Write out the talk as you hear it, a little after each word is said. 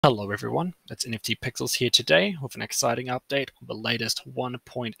Hello everyone, it's NFTPixels here today with an exciting update on the latest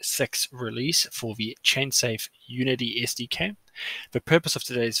 1.6 release for the ChainSafe Unity SDK. The purpose of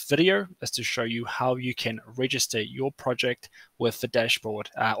today's video is to show you how you can register your project with the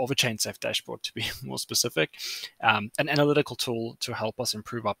dashboard, or the ChainSafe dashboard to be more specific, an analytical tool to help us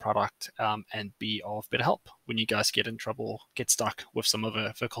improve our product and be of better help when you guys get in trouble, get stuck with some of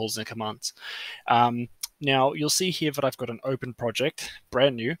the calls and commands. Now, you'll see here that I've got an open project,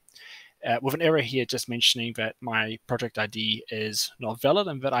 brand new, with an error here just mentioning that my project ID is not valid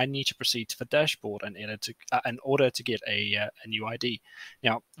and that I need to proceed to the dashboard in order to get a new ID.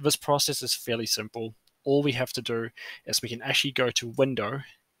 Now, this process is fairly simple. All we have to do is we can actually go to Window,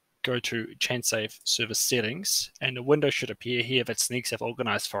 go to ChainSafe Service Settings, and a window should appear here that Sneaks have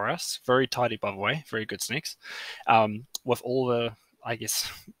organized for us. Very tidy, by the way, very good Sneaks, with all the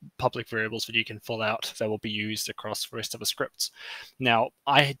public variables that you can fill out that will be used across the rest of the scripts. Now,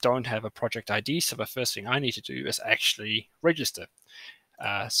 I don't have a project ID, so the first thing I need to do is actually register.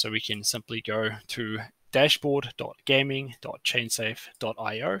 So we can simply go to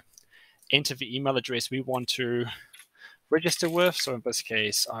dashboard.gaming.chainsafe.io, enter the email address we want to register with. So in this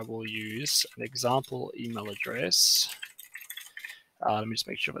case, I will use an example email address. Let me just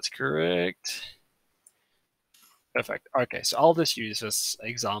make sure that's correct. Perfect. Okay, so I'll just use this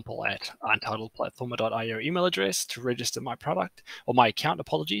example at untitledplatformer.io email address to register my product, or my account,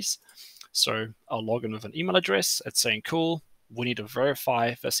 apologies. So I'll log in with an email address. It's saying, cool, we need to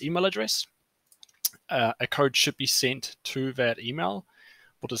verify this email address. A code should be sent to that email.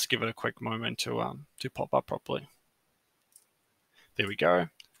 We'll just give it a quick moment to pop up properly. There we go.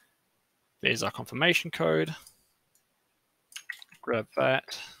 There's our confirmation code. Grab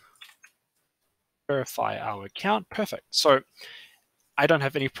that. Verify our account. Perfect. So I don't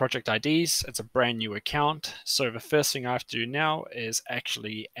have any project IDs. It's a brand new account. So the first thing I have to do now is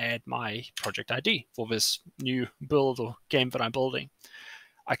actually add my project ID for this new build or game that I'm building.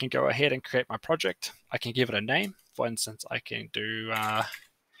 I can go ahead and create my project. I can give it a name. For instance, I can do,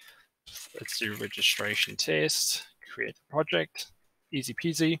 let's do registration test, create the project, easy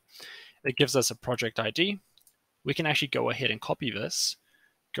peasy. It gives us a project ID. We can actually go ahead and copy this,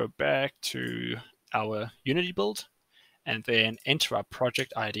 go back to our Unity build, and then enter our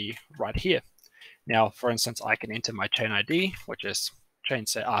project ID right here. Now, for instance, I can enter my chain ID, which is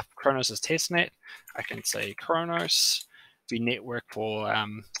Chronos is testnet. I can say Chronos. The network for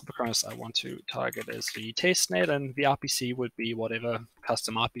the Chronos I want to target is the testnet, and the RPC would be whatever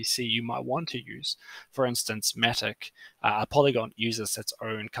custom RPC you might want to use. For instance, Matic, Polygon uses its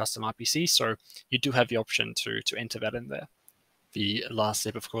own custom RPC, so you do have the option to enter that in there. The last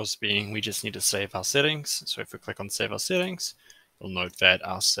step, of course, being we just need to save our settings. So if we click on Save Our Settings, you'll note that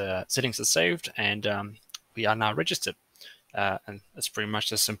our settings are saved and we are now registered. And it's pretty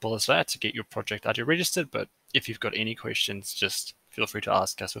much as simple as that to get your project ID registered. But if you've got any questions, just feel free to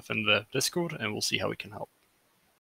ask us within the Discord and we'll see how we can help.